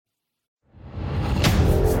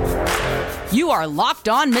You are Locked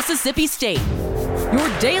On Mississippi State,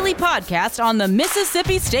 your daily podcast on the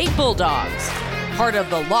Mississippi State Bulldogs, part of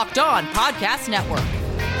the Locked On Podcast Network,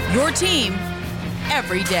 your team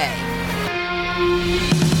every day.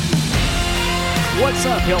 What's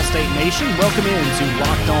up, Hail State Nation? Welcome into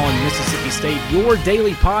Locked On Mississippi State, your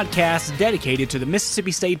daily podcast dedicated to the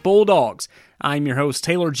Mississippi State Bulldogs. I'm your host,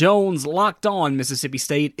 Taylor Jones. Locked On Mississippi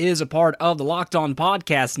State is a part of the Locked On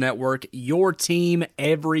Podcast Network, your team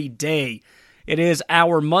every day. It is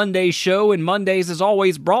our Monday show, and Mondays, as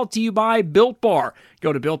always, brought to you by Built Bar.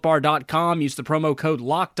 Go to BuiltBar.com, use the promo code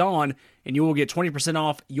LOCKEDON, and you will get 20%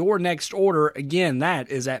 off your next order. Again,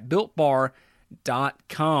 that is at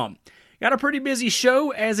BuiltBar.com. Got a pretty busy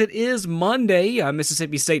show as it is Monday.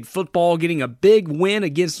 Mississippi State football getting a big win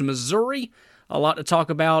against Missouri. A lot to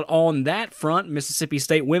talk about on that front. Mississippi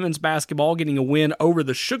State women's basketball getting a win over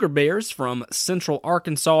the Sugar Bears from Central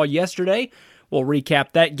Arkansas yesterday. We'll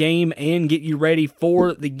recap that game and get you ready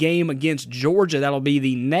for the game against Georgia. That'll be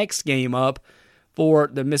the next game up for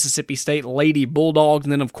the Mississippi State Lady Bulldogs.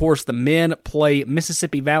 And then, of course, the men play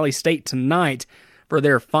Mississippi Valley State tonight for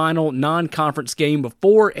their final non-conference game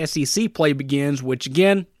before SEC play begins, which,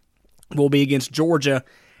 again, will be against Georgia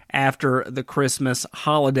after the Christmas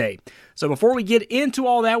holiday. So before we get into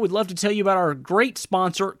all that, we'd love to tell you about our great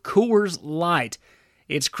sponsor, Coors Light.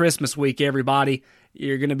 It's Christmas week, everybody.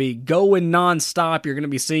 You're going to be going nonstop. You're going to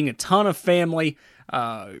be seeing a ton of family.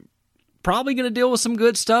 Probably going to deal with some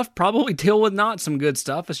good stuff. Probably deal with not some good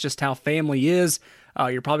stuff. It's just how family is.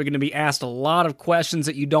 You're probably going to be asked a lot of questions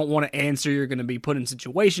that you don't want to answer. You're going to be put in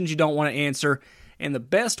situations you don't want to answer. And the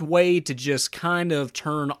best way to just kind of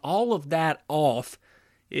turn all of that off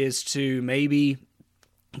is to maybe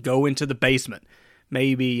go into the basement.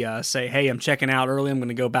 Maybe say, hey, I'm checking out early. I'm going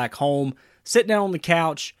to go back home. Sit down on the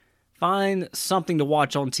couch. Find something to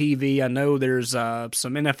watch on TV. I know there's some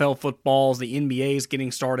NFL footballs. The NBA is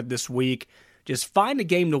getting started this week. Just find a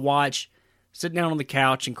game to watch, sit down on the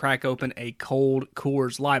couch, and crack open a cold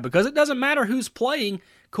Coors Light. Because it doesn't matter who's playing,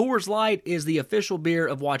 Coors Light is the official beer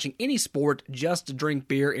of watching any sport just to drink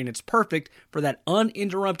beer, and it's perfect for that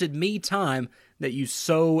uninterrupted me time that you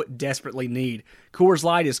so desperately need. Coors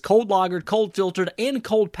Light is cold lagered, cold filtered, and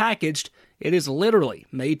cold packaged. It is literally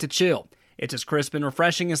made to chill. It's as crisp and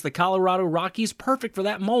refreshing as the Colorado Rockies, perfect for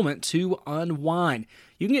that moment to unwind.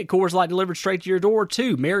 You can get Coors Light delivered straight to your door,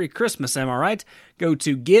 too. Merry Christmas, am I right? Go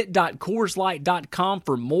to get.CoorsLight.com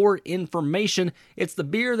for more information. It's the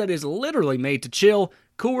beer that is literally made to chill.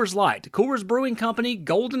 Coors Light. Coors Brewing Company,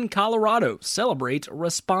 Golden, Colorado. Celebrate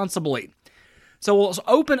responsibly. So we'll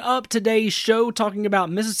open up today's show talking about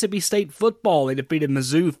Mississippi State football. They defeated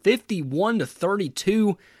Mizzou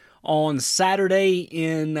 51-32. On Saturday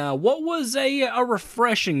in what was a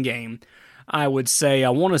refreshing game, I would say.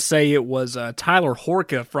 I want to say it was Tyler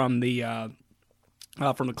Horka from the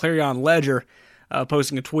Clarion Ledger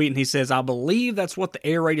posting a tweet, and he says, I believe that's what the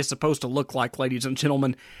air raid is supposed to look like, ladies and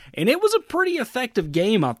gentlemen. And it was a pretty effective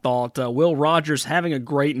game, I thought. Will Rogers having a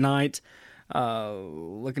great night.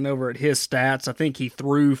 Looking over at his stats, I think he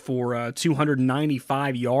threw for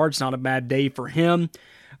 295 yards. Not a bad day for him.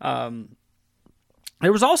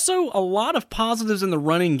 There was also a lot of positives in the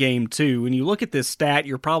running game, too. When you look at this stat,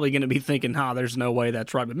 you're probably going to be thinking, there's no way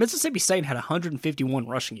that's right. But Mississippi State had 151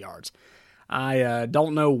 rushing yards. I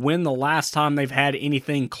don't know when the last time they've had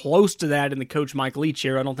anything close to that in the Coach Mike Leach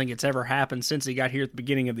era. I don't think it's ever happened since he got here at the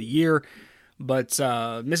beginning of the year. But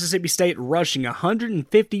Mississippi State rushing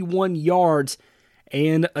 151 yards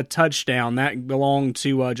and a touchdown. That belonged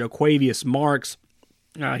to Jo'quavious Marks.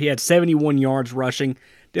 He had 71 yards rushing.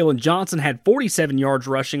 Dylan Johnson had 47 yards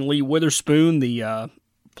rushing. Lee Witherspoon, the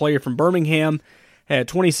player from Birmingham, had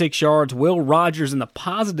 26 yards. Will Rogers in the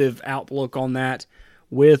positive outlook on that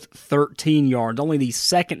with 13 yards. Only the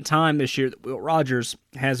second time this year that Will Rogers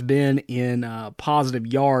has been in positive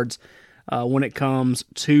yards when it comes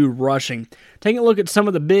to rushing. Taking a look at some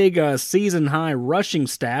of the big season-high rushing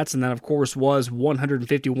stats, and that, of course, was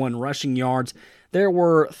 151 rushing yards. There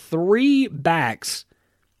were three backs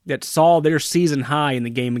that saw their season high in the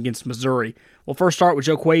game against Missouri. We'll first start with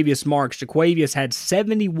Jo'quavious Marks. Jo'quavious had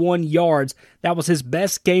 71 yards. That was his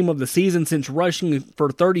best game of the season since rushing for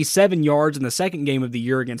 37 yards in the second game of the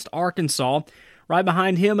year against Arkansas. Right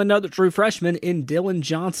behind him, another true freshman in Dylan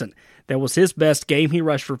Johnson. That was his best game. He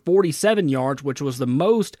rushed for 47 yards, which was the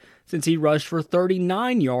most since he rushed for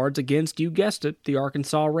 39 yards against, you guessed it, the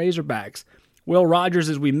Arkansas Razorbacks. Will Rogers,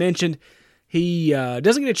 as we mentioned, he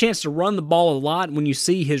doesn't get a chance to run the ball a lot. When you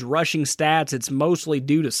see his rushing stats, it's mostly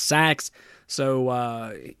due to sacks.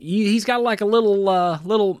 So he's got like a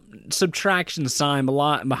little subtraction sign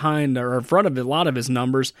behind or in front of a lot of his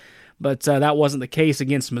numbers, but that wasn't the case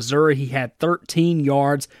against Missouri. He had 13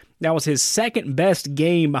 yards. That was his second best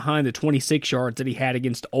game behind the 26 yards that he had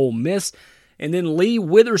against Ole Miss. And then Lee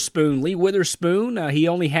Witherspoon, he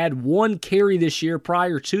only had one carry this year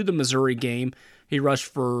prior to the Missouri game. He rushed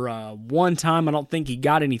for one time. I don't think he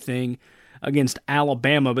got anything against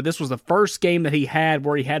Alabama, but this was the first game that he had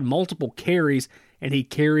where he had multiple carries, and he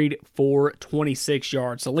carried for 26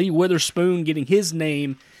 yards. So Lee Witherspoon getting his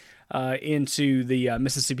name into the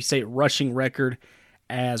Mississippi State rushing record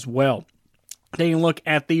as well. Taking a look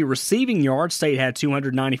at the receiving yards, State had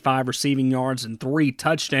 295 receiving yards and 3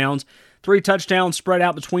 touchdowns. 3 touchdowns spread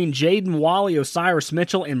out between Jaden Walley, Osiris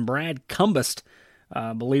Mitchell, and Brad Cumbest.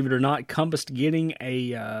 Believe it or not, Cumbest getting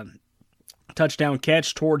a touchdown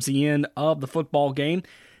catch towards the end of the football game.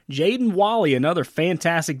 Jaden Walley, another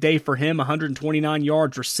fantastic day for him, 129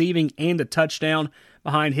 yards receiving and a touchdown.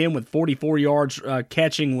 Behind him with 44 yards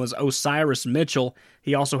catching was Osiris Mitchell.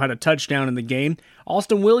 He also had a touchdown in the game.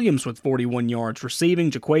 Austin Williams with 41 yards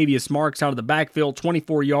receiving. Jaquavius Marks out of the backfield,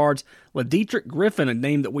 24 yards. LaDietrich Griffin, a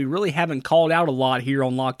name that we really haven't called out a lot here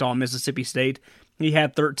on Locked On Mississippi State. He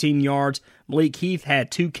had 13 yards. Malik Heath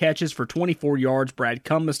had 2 catches for 24 yards. Brad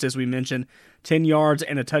Cumbest, as we mentioned, 10 yards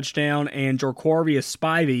and a touchdown. And Jorquarius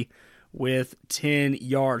Spivey with 10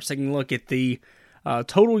 yards. Taking a look at the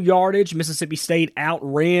total yardage, Mississippi State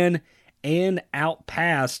outran and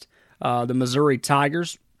outpassed the Missouri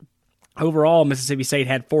Tigers. Overall, Mississippi State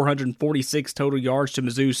had 446 total yards to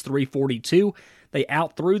Mizzou's 342. They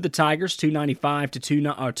outthrew the Tigers 295 to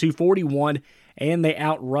 241, and they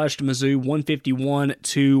outrushed Mizzou 151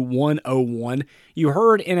 to 101. You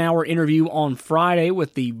heard in our interview on Friday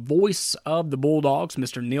with the voice of the Bulldogs,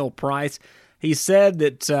 Mr. Neil Price, he said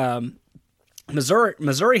that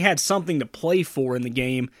Missouri had something to play for in the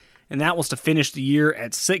game, and that was to finish the year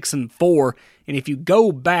at 6-4. And if you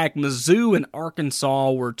go back, Mizzou and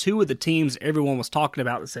Arkansas were two of the teams everyone was talking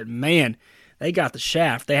about that said, man, they got the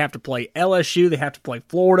shaft. They have to play LSU, they have to play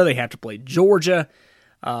Florida, they have to play Georgia.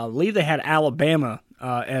 I believe they had Alabama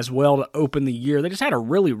as well to open the year. They just had a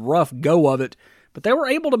really rough go of it, but they were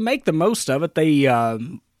able to make the most of it. They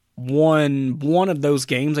won one of those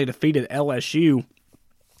games. They defeated LSU,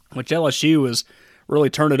 which LSU has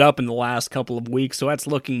really turned it up in the last couple of weeks, so that's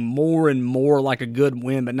looking more and more like a good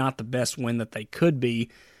win, but not the best win that they could be.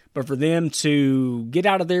 But for them to get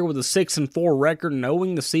out of there with a 6-4 record,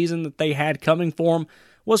 knowing the season that they had coming for them,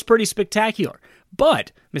 was pretty spectacular.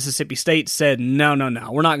 But Mississippi State said, no,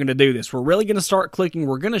 we're not going to do this. We're really going to start clicking.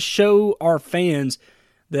 We're going to show our fans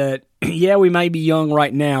that, yeah, we may be young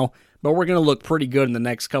right now, but we're going to look pretty good in the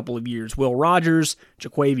next couple of years. Will Rogers,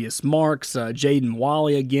 Jaquavius Marks, Jaden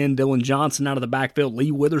Walley again, Dylan Johnson out of the backfield,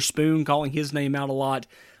 Lee Witherspoon calling his name out a lot.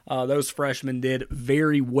 Those freshmen did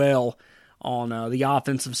very well on the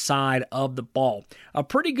offensive side of the ball. A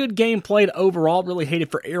pretty good game played overall. Really hated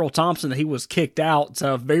for Errol Thompson that he was kicked out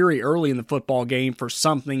very early in the football game for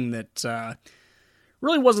something that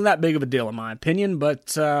really wasn't that big of a deal in my opinion.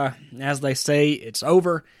 But as they say, it's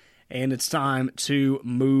over and it's time to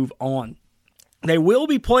move on. They will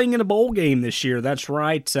be playing in a bowl game this year. That's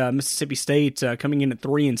right. Mississippi State coming in at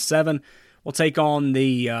 3-7. Will take on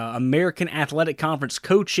the American Athletic Conference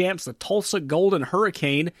co-champs, the Tulsa Golden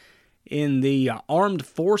Hurricane, in the Armed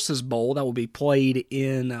Forces Bowl that will be played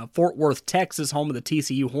in Fort Worth, Texas, home of the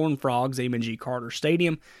TCU Horned Frogs, Amon G. Carter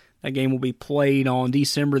Stadium. That game will be played on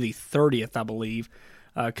December the 30th, I believe,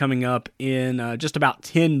 coming up in just about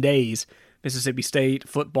 10 days. Mississippi State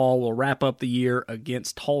football will wrap up the year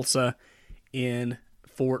against Tulsa in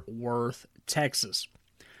Fort Worth, Texas.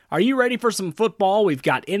 Are you ready for some football? We've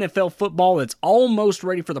got NFL football that's almost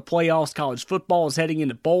ready for the playoffs. College football is heading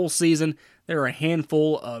into bowl season. There are a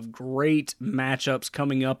handful of great matchups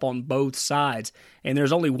coming up on both sides. And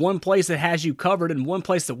there's only one place that has you covered and one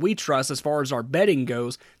place that we trust as far as our betting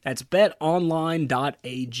goes. That's betonline.ag.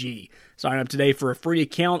 Sign up today for a free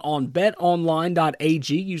account on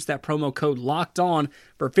betonline.ag. Use that promo code LOCKEDON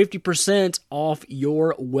for 50% off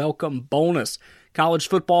your welcome bonus. College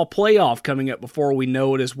football playoff coming up before we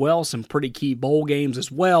know it as well. Some pretty key bowl games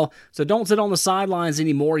as well. So don't sit on the sidelines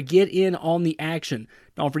anymore. Get in on the action.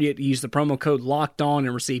 Don't forget to use the promo code LOCKEDON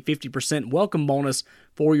and receive 50% welcome bonus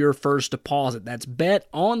for your first deposit. That's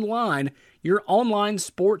BetOnline, your online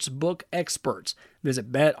sportsbook experts.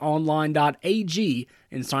 Visit betonline.ag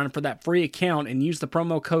and sign up for that free account and use the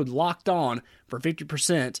promo code LOCKEDON for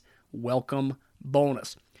 50% welcome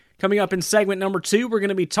bonus. Coming up in segment number 2, we're going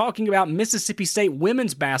to be talking about Mississippi State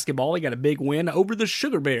women's basketball. They got a big win over the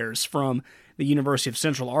Sugar Bears from the University of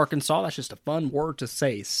Central Arkansas. That's just a fun word to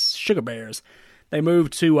say, Sugar Bears. They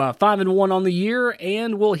moved to 5-1 on the year,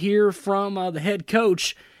 and we'll hear from the head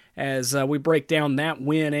coach as we break down that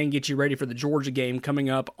win and get you ready for the Georgia game coming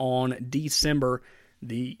up on December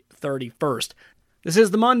the 31st. This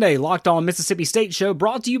is the Monday Locked On Mississippi State show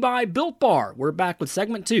brought to you by Built Bar. We're back with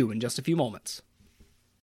segment 2 in just a few moments.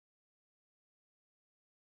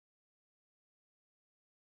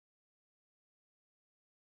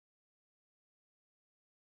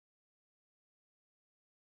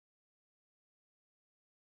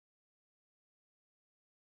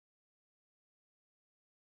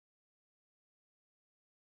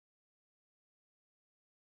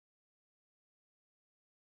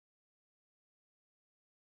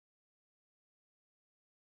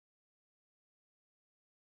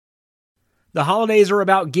 The holidays are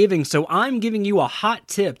about giving, so I'm giving you a hot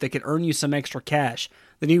tip that could earn you some extra cash.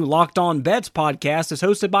 The new Locked On Bets podcast is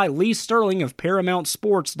hosted by Lee Sterling of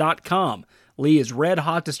ParamountSports.com. Lee is red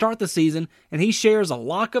hot to start the season, and he shares a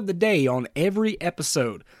lock of the day on every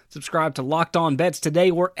episode. Subscribe to Locked On Bets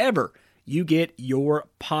today wherever you get your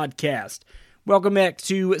podcast. Welcome back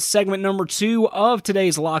to segment number 2 of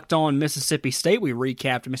today's Locked On Mississippi State. We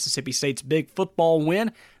recapped Mississippi State's big football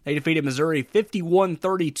win. They defeated Missouri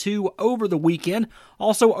 51-32 over the weekend.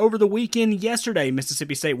 Also over the weekend yesterday,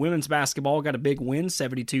 Mississippi State women's basketball got a big win,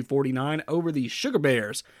 72-49 over the Sugar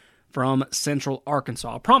Bears from Central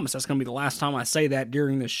Arkansas. I promise that's going to be the last time I say that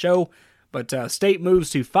during this show. But State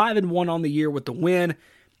moves to 5-1 on the year with the win.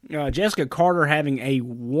 Jessica Carter having a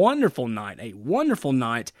wonderful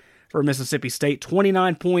night for Mississippi State.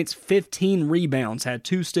 29 points, 15 rebounds, had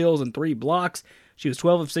 2 steals and 3 blocks. She was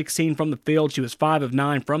 12 of 16 from the field. She was 5 of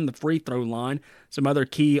 9 from the free throw line. Some other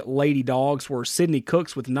key Lady Dogs were Sydney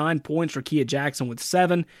Cooks with 9 points, Rakia Jackson with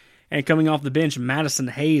 7, and coming off the bench, Madison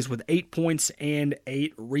Hayes with 8 points and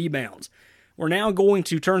 8 rebounds. We're now going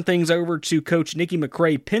to turn things over to Coach Nikki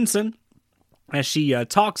McCray-Penson as she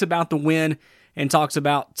talks about the win and talks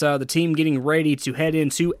about the team getting ready to head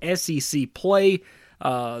into SEC play.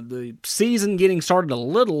 The season getting started a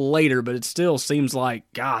little later, but it still seems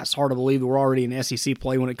like, gosh, it's hard to believe that we're already in SEC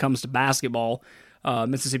play when it comes to basketball.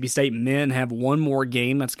 Mississippi State men have one more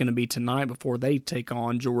game. That's going to be tonight before they take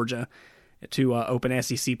on Georgia to open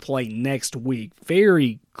SEC play next week.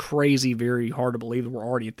 Very crazy, very hard to believe that we're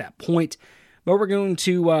already at that point. But we're going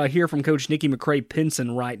to hear from Coach Nikki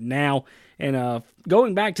McCray-Penson right now. And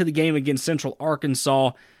going back to the game against Central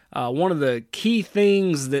Arkansas, one of the key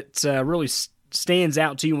things that really stands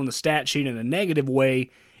out to you on the stat sheet in a negative way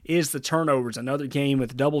is the turnovers. Another game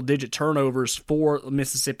with double-digit turnovers for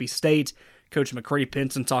Mississippi State. Coach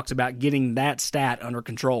McCray-Penson talks about getting that stat under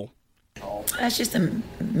control. That's just a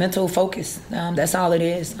mental focus. That's all it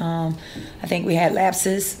is. I think we had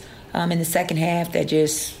lapses in the second half that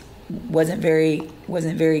just wasn't very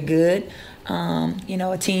good.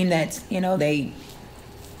 A team that's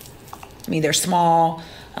they're small,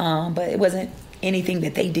 but it wasn't anything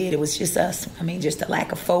that they did. It was just us. Just a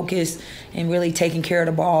lack of focus and really taking care of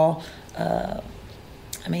the ball.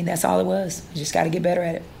 That's all it was. We just got to get better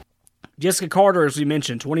at it. Jessica Carter, as we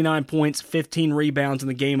mentioned, 29 points, 15 rebounds in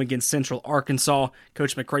the game against Central Arkansas.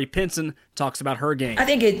 Coach McCray-Penson talks about her game. I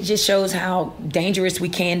think it just shows how dangerous we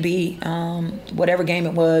can be. Whatever game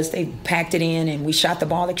it was, they packed it in, and we shot the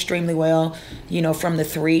ball extremely well, from the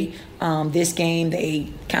 3. This game,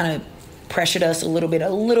 they kind of pressured us a little bit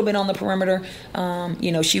on the perimeter.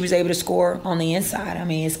 She was able to score on the inside.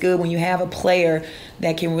 It's good when you have a player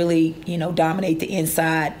that can really, dominate the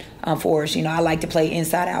inside for us. I like to play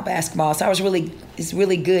inside-out basketball, so it's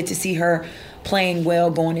really good to see her playing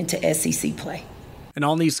well going into SEC play. And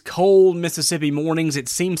on these cold Mississippi mornings, it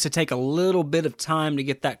seems to take a little bit of time to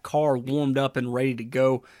get that car warmed up and ready to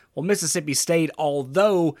go. Well, Mississippi State,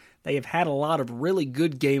 although they have had a lot of really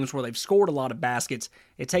good games where they've scored a lot of baskets,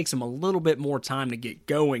 it takes them a little bit more time to get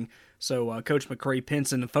going. So Coach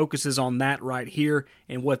McCray-Penson focuses on that right here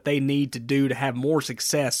and what they need to do to have more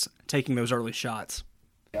success taking those early shots.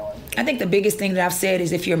 I think the biggest thing that I've said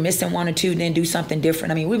is if you're missing 1 or 2, then do something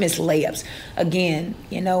different. We missed layups. Again,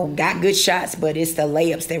 got good shots, but it's the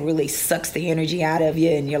layups that really sucks the energy out of you,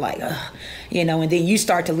 and you're like, ugh, and then you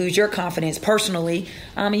start to lose your confidence personally.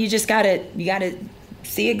 You just gotta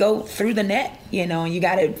see it go through the net, and you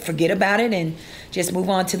gotta forget about it and just move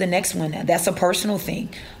on to the next one. That's a personal thing.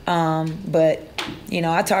 But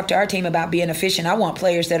I talked to our team about being efficient. I want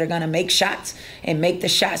players that are going to make shots and make the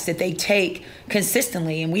shots that they take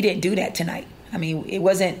consistently, and we didn't do that tonight. It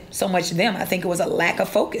wasn't so much them. I think it was a lack of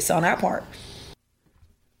focus on our part.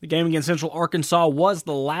 The game against Central Arkansas was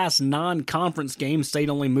the last non-conference game. State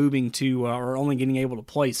only moving to, or only getting able to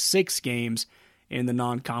play 6 games in the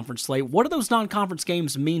non-conference slate. What do those non-conference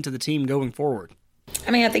games mean to the team going forward?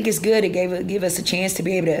 I mean, I think it's good. It gave us a chance to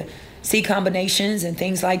be able to see combinations and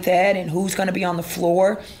things like that, and who's going to be on the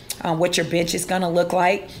floor, what your bench is going to look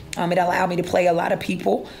like. It allowed me to play a lot of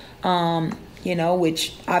people,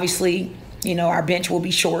 which obviously, our bench will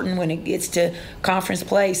be shortened when it gets to conference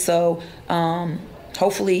play. So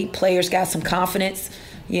hopefully players got some confidence,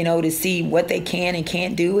 to see what they can and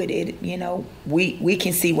can't do. We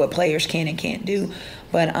can see what players can and can't do.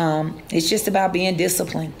 But it's just about being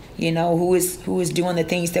disciplined, who is doing the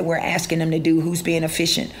things that we're asking them to do, who's being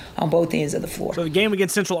efficient on both ends of the floor. So the game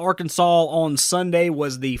against Central Arkansas on Sunday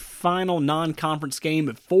was the final non-conference game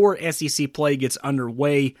before SEC play gets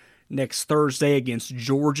underway next Thursday against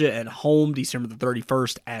Georgia at home, December the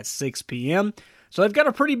 31st at 6 p.m. So they've got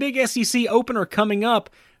a pretty big SEC opener coming up.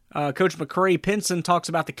 Coach McCray Penson talks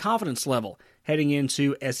about the confidence level heading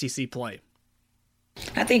into SEC play.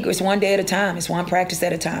 I think it's one day at a time. It's one practice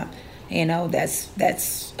at a time.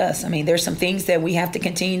 That's us. I mean, there's some things that we have to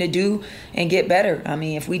continue to do and get better. I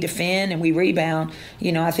mean, if we defend and we rebound,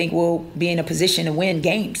 I think we'll be in a position to win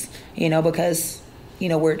games, because,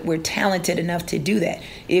 we're talented enough to do that.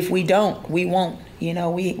 If we don't, we won't.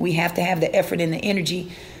 We have to have the effort and the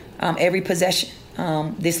energy every possession.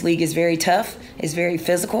 This league is very tough. It's very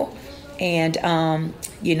physical. And,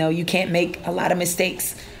 you can't make a lot of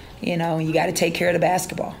mistakes. You got to take care of the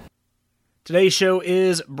basketball. Today's show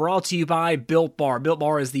is brought to you by Built Bar. Built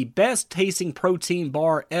Bar is the best tasting protein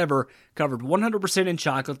bar ever, covered 100% in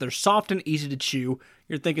chocolate. They're soft and easy to chew.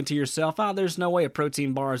 You're thinking to yourself, there's no way a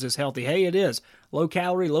protein bar is this healthy. Hey, it is. Low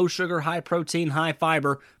calorie, low sugar, high protein, high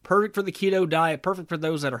fiber. Perfect for the keto diet, perfect for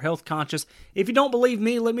those that are health conscious. If you don't believe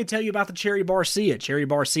me, let me tell you about the Cherry Barcia. Cherry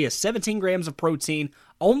Barcia, 17 grams of protein,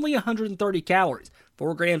 only 130 calories,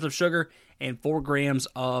 4 grams of sugar, and 4 grams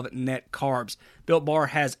of net carbs. Built Bar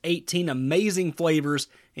has 18 amazing flavors,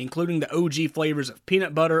 including the OG flavors of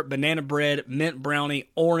peanut butter, banana bread, mint brownie,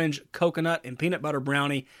 orange, coconut, and peanut butter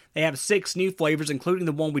brownie. They have 6 new flavors, including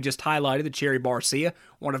the one we just highlighted, the Cherry Barcia,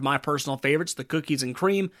 one of my personal favorites, the cookies and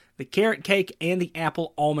cream, the carrot cake, and the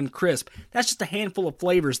apple almond crisp. That's just a handful of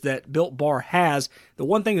flavors that Built Bar has. The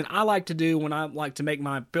one thing that I like to do when I like to make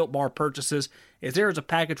my Built Bar purchases is there is a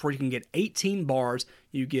package where you can get 18 bars.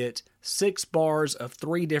 You get 6 bars of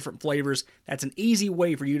 3 different flavors. That's an easy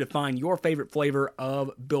way for you to find your favorite flavor of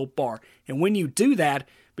Built Bar. And when you do that,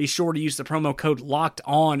 be sure to use the promo code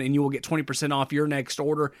LOCKEDON and you will get 20% off your next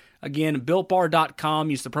order. Again, BuiltBar.com.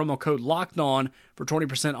 Use the promo code LOCKEDON for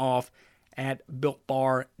 20% off at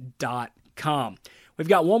BuiltBar.com. We've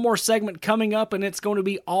got one more segment coming up, and it's going to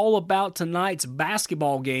be all about tonight's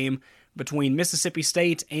basketball game between Mississippi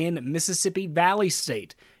State and Mississippi Valley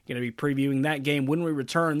State. Going to be previewing that game when we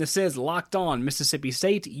return. This is Locked On Mississippi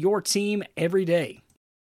State, your team every day.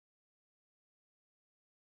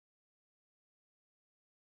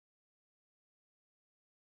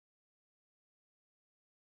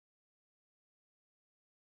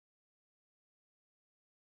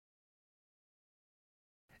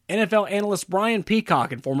 NFL analyst Brian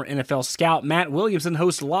Peacock and former NFL scout Matt Williamson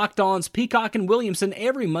host Locked On's Peacock and Williamson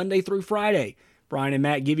every Monday through Friday. Brian and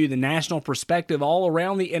Matt give you the national perspective all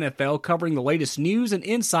around the NFL, covering the latest news and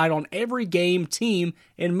insight on every game, team,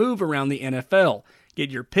 and move around the NFL.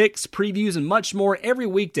 Get your picks, previews, and much more every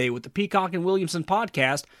weekday with the Peacock and Williamson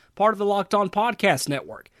podcast, part of the Locked On Podcast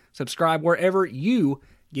Network. Subscribe wherever you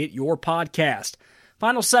get your podcast.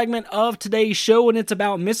 Final segment of today's show, and it's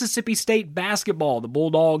about Mississippi State basketball. The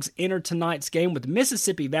Bulldogs enter tonight's game with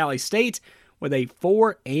Mississippi Valley State with a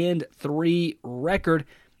 4-3 record.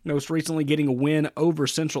 Most recently getting a win over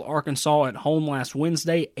Central Arkansas at home last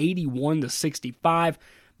Wednesday, 81-65.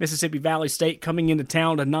 Mississippi Valley State coming into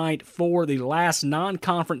town tonight for the last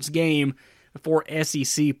non-conference game before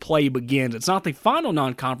SEC play begins. It's not the final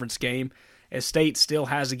non-conference game, as State still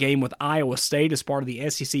has a game with Iowa State as part of the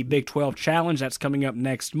SEC Big 12 Challenge. That's coming up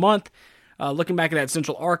next month. Looking back at that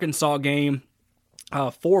Central Arkansas game,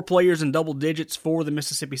 4 players in double digits for the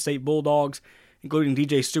Mississippi State Bulldogs, including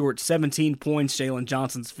DJ Stewart, 17 points, Jalen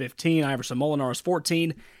Johnson's 15, Iverson Molinar's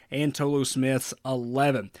 14, and Tolu Smith's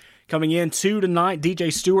 11. Coming in tonight,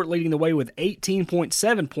 DJ Stewart leading the way with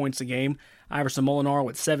 18.7 points a game, Iverson Molinar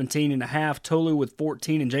with 17.5, Tolu with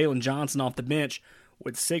 14, and Jalen Johnson off the bench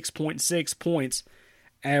with 6.6 points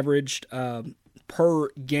averaged per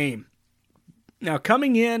game. Now,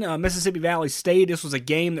 coming in, Mississippi Valley State, this was a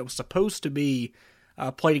game that was supposed to be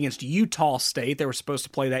played against Utah State. They were supposed to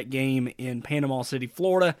play that game in Panama City,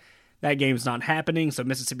 Florida. That game's not happening, so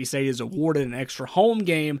Mississippi State is awarded an extra home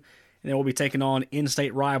game, and they will be taking on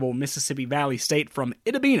in-state rival Mississippi Valley State from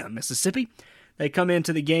Itta Bena, Mississippi. They come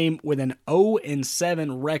into the game with an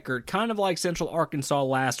 0-7 record, kind of like Central Arkansas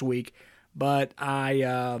last week, but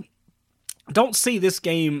I don't see this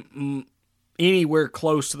game anywhere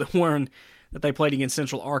close to the one that they played against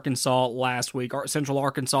Central Arkansas last week. Central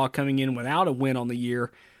Arkansas coming in without a win on the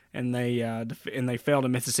year, and they fell to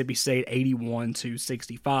Mississippi State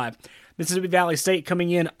 81-65. Mississippi Valley State coming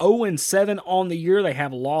in 0-7 on the year. They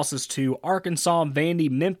have losses to Arkansas, Vandy,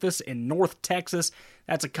 Memphis, and North Texas.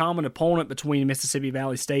 That's a common opponent between Mississippi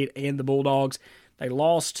Valley State and the Bulldogs. They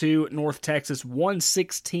lost to North Texas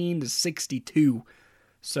 116-62.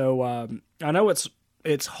 So I know it's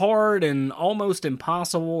hard and almost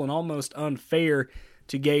impossible and almost unfair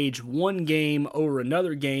to gauge one game over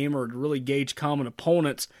another game or to really gauge common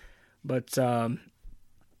opponents. But I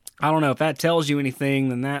don't know if that tells you anything,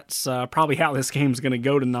 then that's probably how this game's going to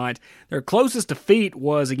go tonight. Their closest defeat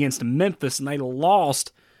was against Memphis, and they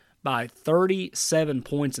lost by 37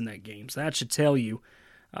 points in that game. So that should tell you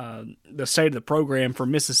the state of the program for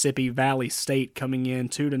Mississippi Valley State coming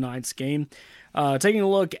into tonight's game. Taking a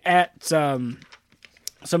look at some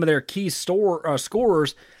of their key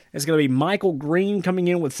scorers, it's going to be Michael Green coming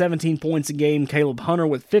in with 17 points a game, Caleb Hunter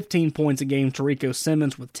with 15 points a game, Tarico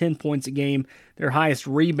Simmons with 10 points a game. Their highest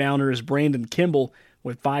rebounder is Brandon Kimball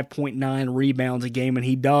with 5.9 rebounds a game, and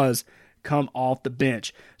he does come off the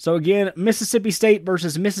bench. So again, Mississippi State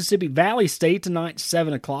versus Mississippi Valley State tonight,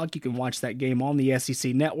 7 o'clock. You can watch that game on the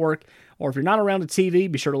SEC Network. Or if you're not around the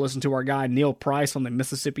TV, be sure to listen to our guy Neil Price on the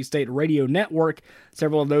Mississippi State Radio Network.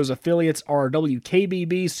 Several of those affiliates are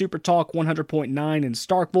WKBB Super Talk 100.9 in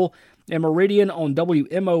Starkville, and Meridian on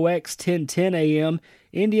WMOX 1010 AM,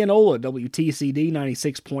 Indianola WTCD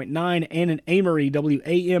 96.9, and in Amory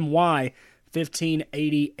WAMY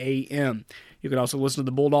 1580 AM. You can also listen to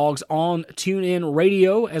the Bulldogs on TuneIn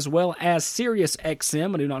Radio as well as Sirius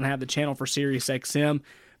XM. I do not have the channel for Sirius XM,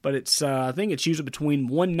 but it's I think it's usually between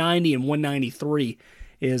 190 and 193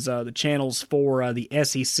 is the channels for the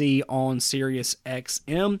SEC on Sirius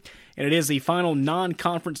XM. And it is the final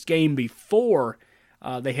non-conference game before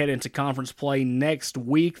they head into conference play next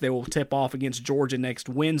week. They will tip off against Georgia next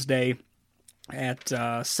Wednesday at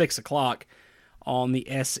 6 o'clock on the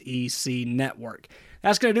SEC Network.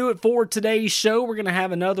 That's going to do it for today's show. We're going to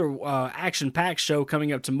have another action-packed show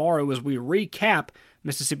coming up tomorrow as we recap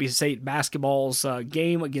Mississippi State basketball's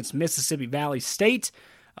game against Mississippi Valley State.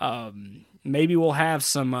 Maybe we'll have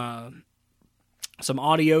some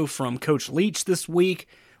audio from Coach Leach this week.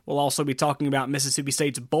 We'll also be talking about Mississippi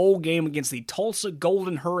State's bowl game against the Tulsa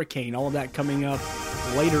Golden Hurricane. All of that coming up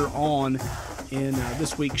later on in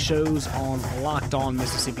this week's shows on Locked On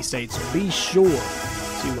Mississippi State. So be sure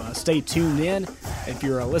to stay tuned in. If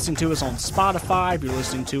you're listening to us on Spotify, if you're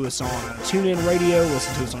listening to us on TuneIn Radio,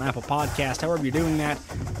 listen to us on Apple Podcast, however you're doing that,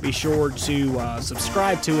 be sure to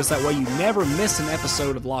subscribe to us. That way you never miss an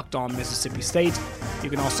episode of Locked On Mississippi State.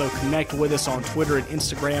 You can also connect with us on Twitter and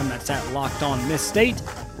Instagram. That's at Locked On Miss State,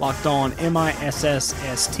 Locked On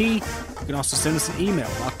MISSST. You can also send us an email,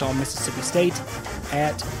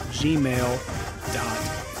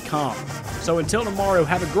 lockedonmississippistate@gmail.com. So until tomorrow,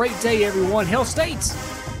 have a great day, everyone. Hail States!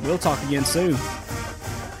 We'll talk again soon.